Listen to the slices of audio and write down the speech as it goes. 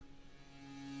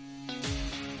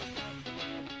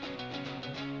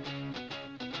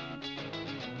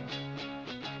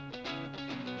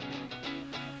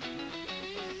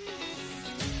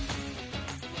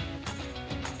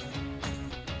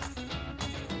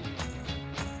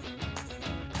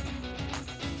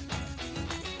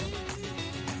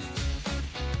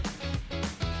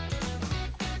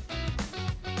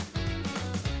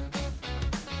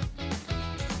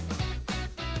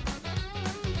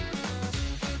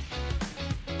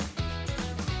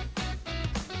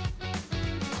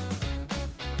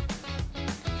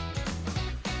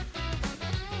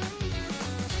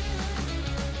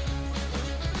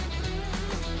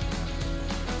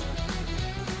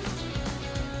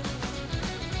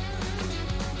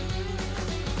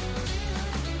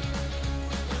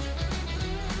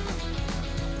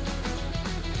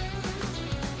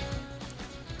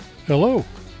Hello,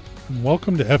 and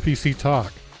welcome to FEC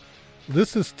Talk.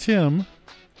 This is Tim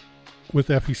with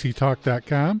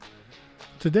FECTalk.com.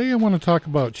 Today I want to talk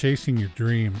about chasing your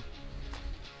dream.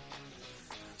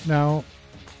 Now,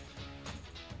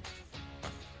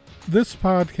 this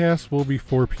podcast will be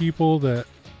for people that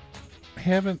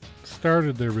haven't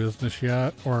started their business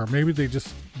yet, or maybe they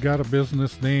just got a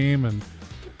business name and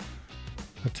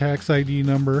a tax ID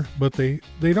number, but they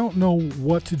don't know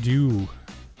what to do.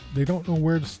 They don't know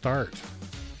where to start.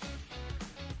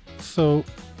 So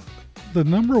the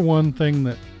number one thing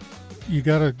that you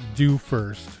got to do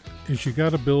first is you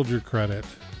got to build your credit.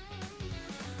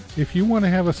 If you want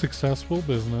to have a successful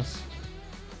business,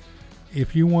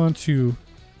 if you want to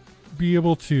be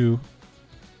able to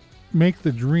make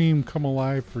the dream come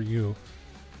alive for you,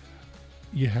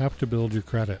 you have to build your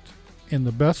credit. And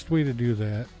the best way to do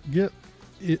that,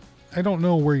 I don't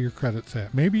know where your credit's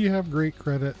at. Maybe you have great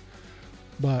credit,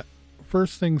 but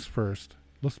first things first,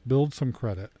 let's build some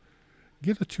credit.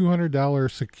 Get a $200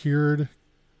 secured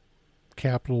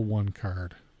Capital One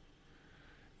card.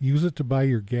 Use it to buy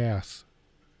your gas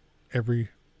every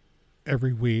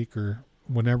week or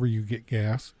whenever you get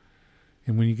gas.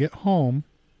 And when you get home,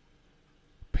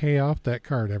 pay off that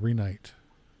card every night.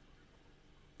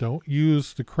 Don't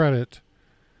use the credit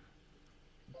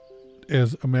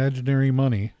as imaginary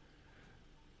money.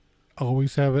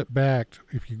 Always have it backed.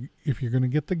 If you're going to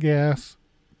get the gas,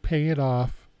 pay it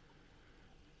off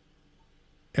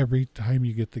every time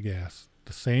you get the gas,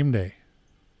 the same day.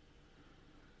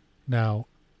 Now,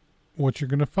 what you're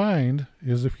going to find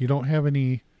is if you don't have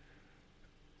any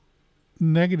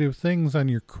negative things on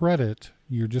your credit,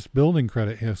 you're just building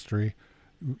credit history,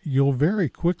 you'll very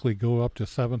quickly go up to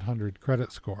 700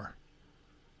 credit score.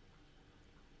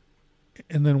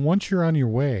 And then once you're on your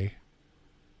way,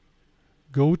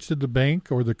 go to the bank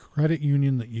or the credit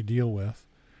union that you deal with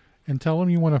and tell them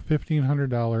you want a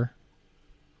 $1,500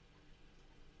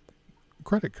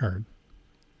 credit card.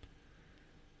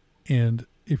 And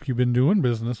if you've been doing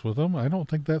business with them, I don't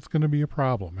think that's going to be a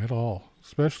problem at all,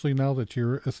 especially now that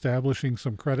you're establishing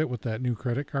some credit with that new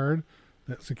credit card,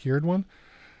 that secured one.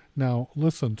 Now,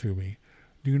 listen to me.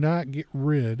 Do not get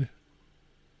rid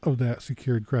of that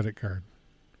secured credit card.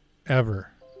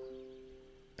 Ever.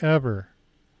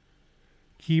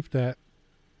 Keep that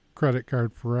credit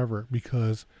card forever,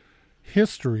 because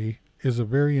history is a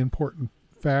very important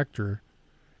factor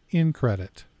in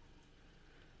credit.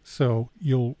 So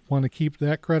you'll want to keep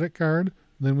that credit card.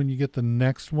 Then when you get the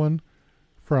next one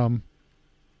from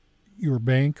your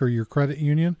bank or your credit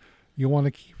union, you'll want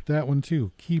to keep that one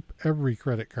too. Keep every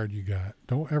credit card you got.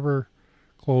 Don't ever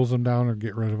close them down or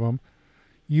get rid of them.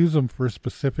 Use them for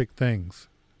specific things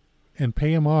and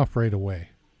pay them off right away.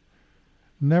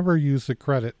 Never use the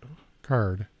credit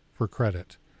card for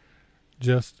credit.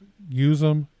 Just use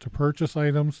them to purchase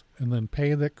items and then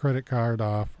pay that credit card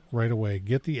off right away.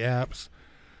 Get the apps,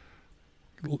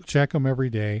 check them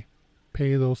every day,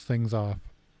 pay those things off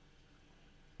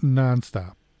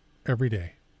nonstop every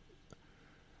day.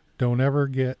 Don't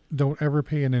ever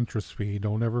pay an interest fee.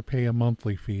 Don't ever pay a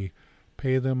monthly fee.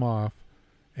 Pay them off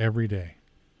every day.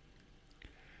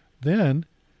 Then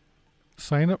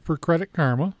sign up for Credit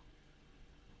Karma.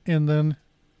 And then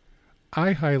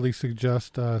I highly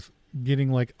suggest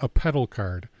getting like a pedal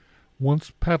card.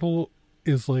 Once pedal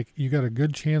is like, you got a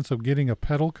good chance of getting a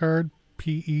pedal card,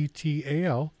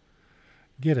 PETAL,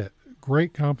 get it.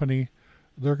 Great company.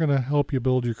 They're going to help you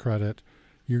build your credit.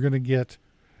 You're going to get,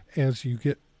 as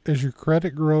your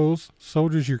credit grows, so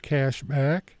does your cash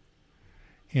back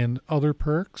and other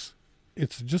perks.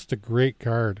 It's just a great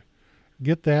card.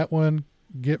 Get that one.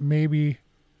 Get maybe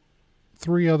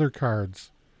 3 other cards.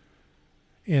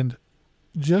 And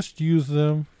just use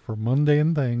them for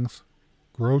mundane things,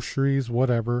 groceries,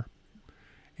 whatever,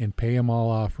 and pay them all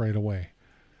off right away.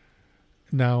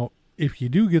 Now, if you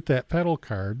do get that pedal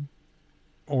card,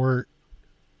 or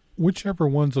whichever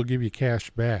ones will give you cash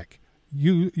back,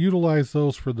 you utilize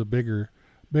those for the bigger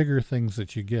things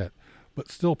that you get,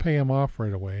 but still pay them off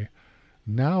right away.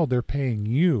 Now they're paying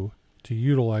you to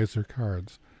utilize their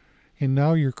cards. And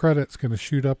now your credit's going to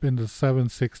shoot up into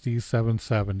 760s,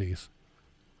 770s.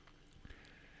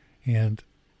 And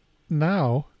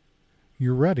now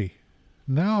you're ready.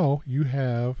 Now you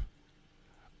have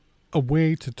a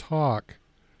way to talk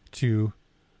to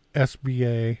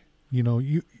SBA. You know,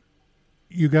 you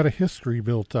got a history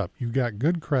built up. You got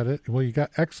good credit. Well, you got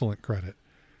excellent credit.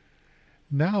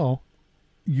 Now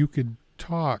you could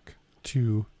talk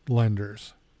to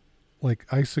lenders. Like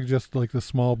I suggest, like the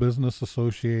Small Business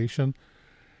Association,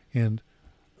 and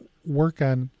work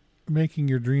on making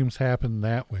your dreams happen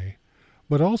that way.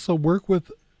 But also work with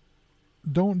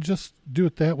don't just do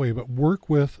it that way, but work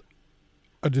with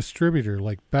a distributor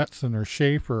like Betson or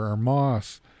Schaefer or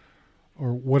Moss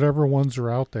or whatever ones are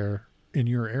out there in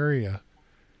your area,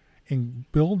 and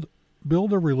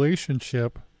build a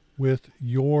relationship with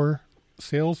your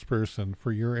salesperson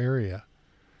for your area.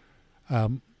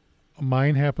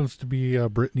 Mine happens to be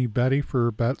Brittany Betty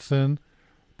for Betson,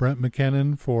 Brent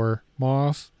McKinnon for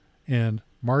Moss, and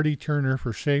Marty Turner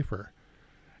for Schaefer.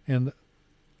 And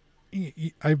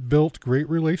I've built great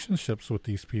relationships with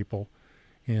these people,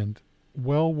 and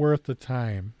well worth the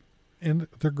time. And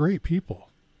they're great people.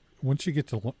 Once you get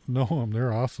to know them,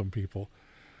 they're awesome people.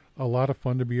 A lot of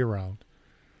fun to be around.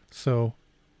 So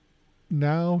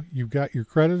now you've got your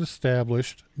credit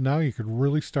established. Now you could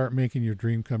really start making your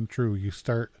dream come true. You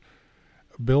start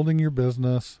building your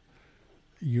business.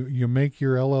 You make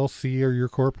your LLC or your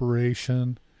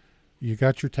corporation. You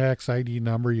got your tax ID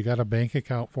number. You got a bank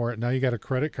account for it. Now you got a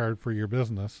credit card for your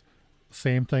business.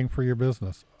 Same thing for your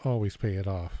business. Always pay it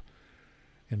off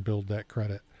and build that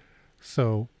credit.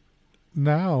 So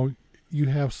now you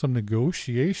have some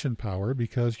negotiation power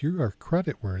because you are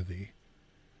credit worthy.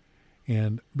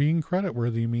 And being credit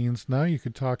worthy means now you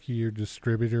could talk to your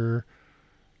distributor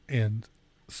and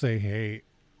say, hey,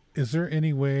 is there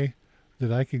any way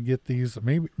that I could get these?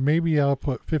 Maybe I'll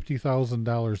put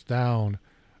 $50,000 down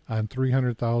on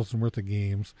 $300,000 worth of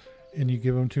games, and you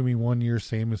give them to me 1 year,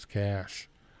 same as cash.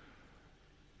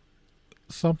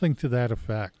 Something to that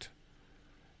effect.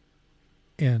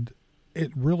 And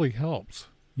it really helps.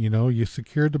 You know, you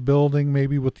secured the building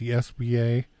maybe with the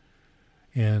SBA,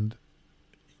 and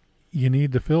you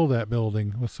need to fill that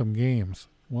building with some games.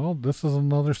 Well, this is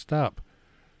another step.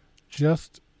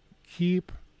 Just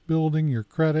keep building your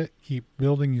credit. Keep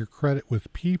building your credit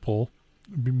with people,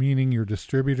 meaning your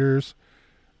distributors,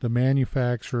 the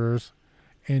manufacturers,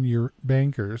 and your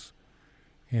bankers.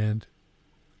 And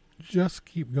just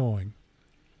keep going.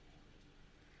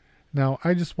 Now,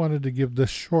 I just wanted to give this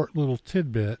short little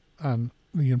tidbit on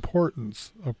the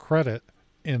importance of credit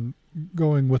and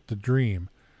going with the dream.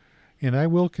 And I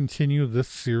will continue this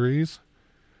series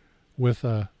with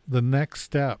the next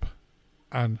step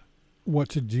on what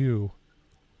to do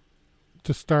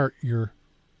to start your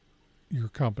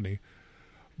company.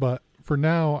 But for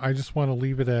now, I just want to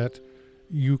leave it at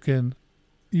you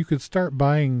could start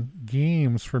buying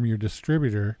games from your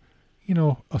distributor, you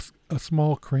know, a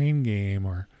small crane game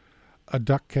or a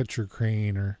duck catcher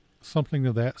crane or something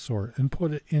of that sort, and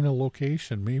put it in a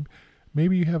location.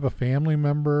 Maybe you have a family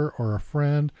member or a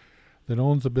friend that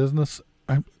owns a business.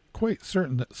 I'm quite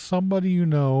certain that somebody you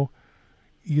know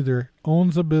either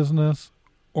owns a business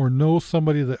or knows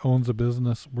somebody that owns a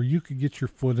business where you could get your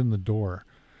foot in the door.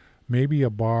 Maybe a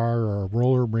bar or a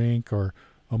roller rink or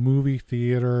a movie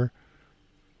theater.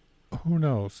 Who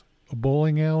knows? A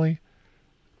bowling alley.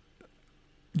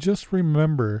 Just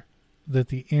remember that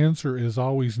the answer is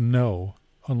always no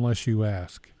unless you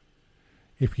ask.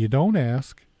 If you don't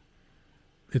ask,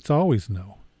 it's always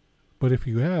no. But if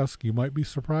you ask, you might be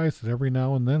surprised that every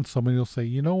now and then somebody will say,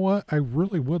 you know what, I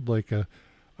really would like a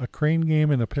crane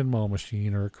game and a pinball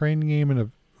machine, or a crane game and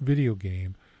a video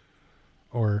game,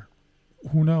 or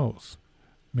who knows?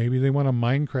 Maybe they want a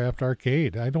Minecraft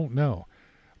arcade. I don't know.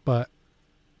 But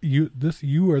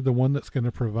you are the one that's going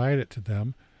to provide it to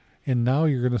them, and now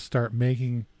you're going to start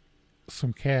making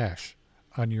some cash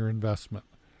on your investment,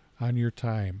 on your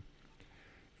time.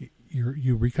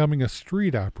 You're becoming a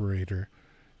street operator.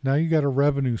 Now you got a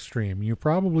revenue stream. You're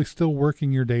probably still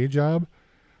working your day job,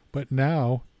 but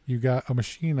now you got a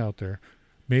machine out there.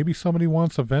 Maybe somebody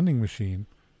wants a vending machine.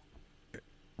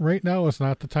 Right now is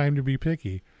not the time to be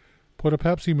picky. Put a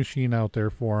Pepsi machine out there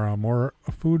for them, or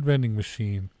a food vending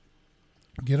machine.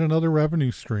 Get another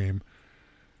revenue stream.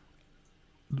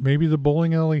 Maybe the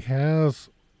bowling alley has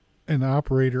an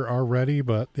operator already,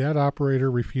 but that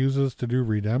operator refuses to do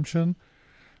redemption.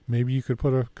 Maybe you could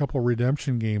put a couple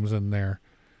redemption games in there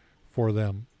for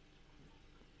them.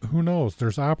 Who knows?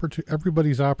 There's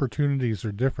everybody's opportunities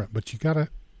are different, but you gotta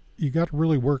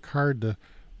really work hard to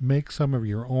make some of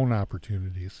your own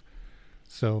opportunities.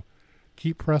 So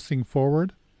keep pressing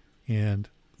forward, and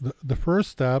the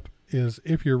first step is,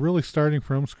 if you're really starting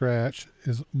from scratch,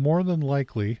 is more than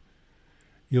likely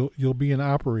you'll be an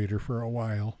operator for a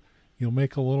while. You'll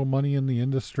make a little money in the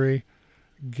industry,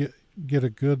 get a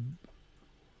good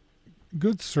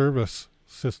service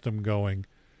system going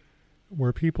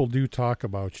where people do talk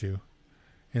about you.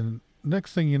 And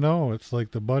next thing you know, it's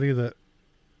like the buddy that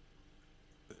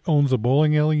owns a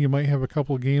bowling alley you might have a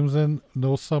couple of games in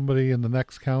knows somebody in the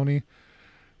next county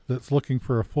that's looking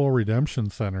for a full redemption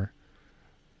center.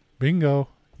 Bingo,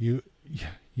 you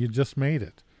just made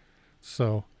it.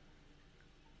 So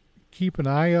keep an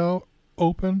eye out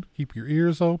open, keep your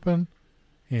ears open,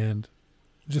 and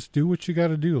just do what you got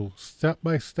to do step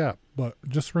by step. But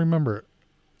just remember,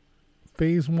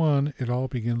 phase one, it all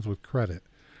begins with credit.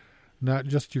 Not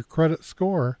just your credit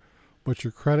score, but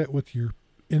your credit with your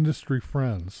industry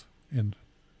friends and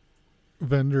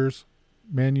vendors,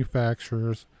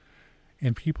 manufacturers,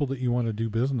 and people that you want to do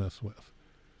business with.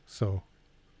 So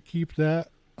keep that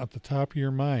at the top of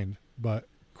your mind. But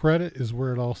credit is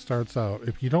where it all starts out.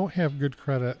 If you don't have good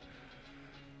credit,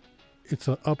 it's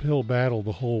an uphill battle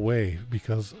the whole way,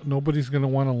 because nobody's going to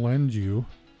want to lend you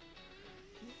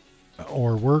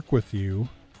or work with you,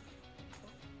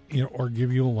 or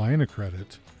give you a line of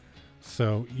credit.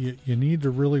 So you need to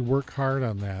really work hard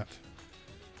on that.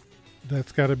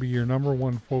 That's got to be your number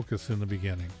one focus in the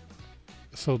beginning.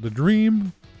 So the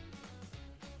dream,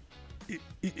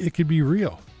 it could be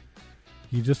real.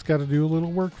 You just got to do a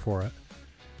little work for it.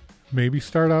 Maybe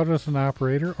start out as an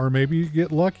operator, or maybe you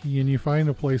get lucky and you find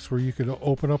a place where you could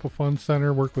open up a fun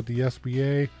center, work with the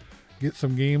SBA, get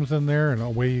some games in there, and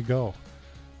away you go.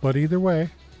 But either way,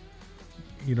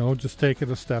 just take it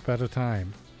a step at a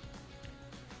time,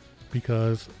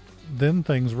 because then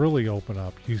things really open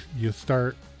up. You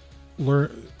start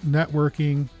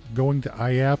networking, going to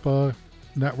IAPA,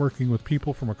 networking with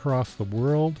people from across the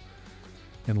world,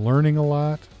 and learning a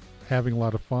lot, having a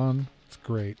lot of fun. It's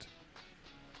great.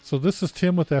 So this is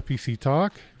Tim with FEC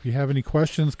Talk. If you have any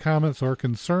questions, comments, or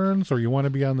concerns, or you want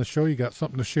to be on the show, you got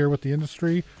something to share with the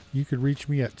industry, you could reach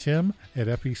me at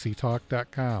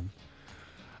tim@fectalk.com.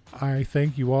 I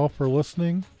thank you all for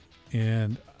listening,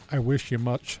 and I wish you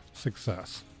much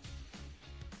success.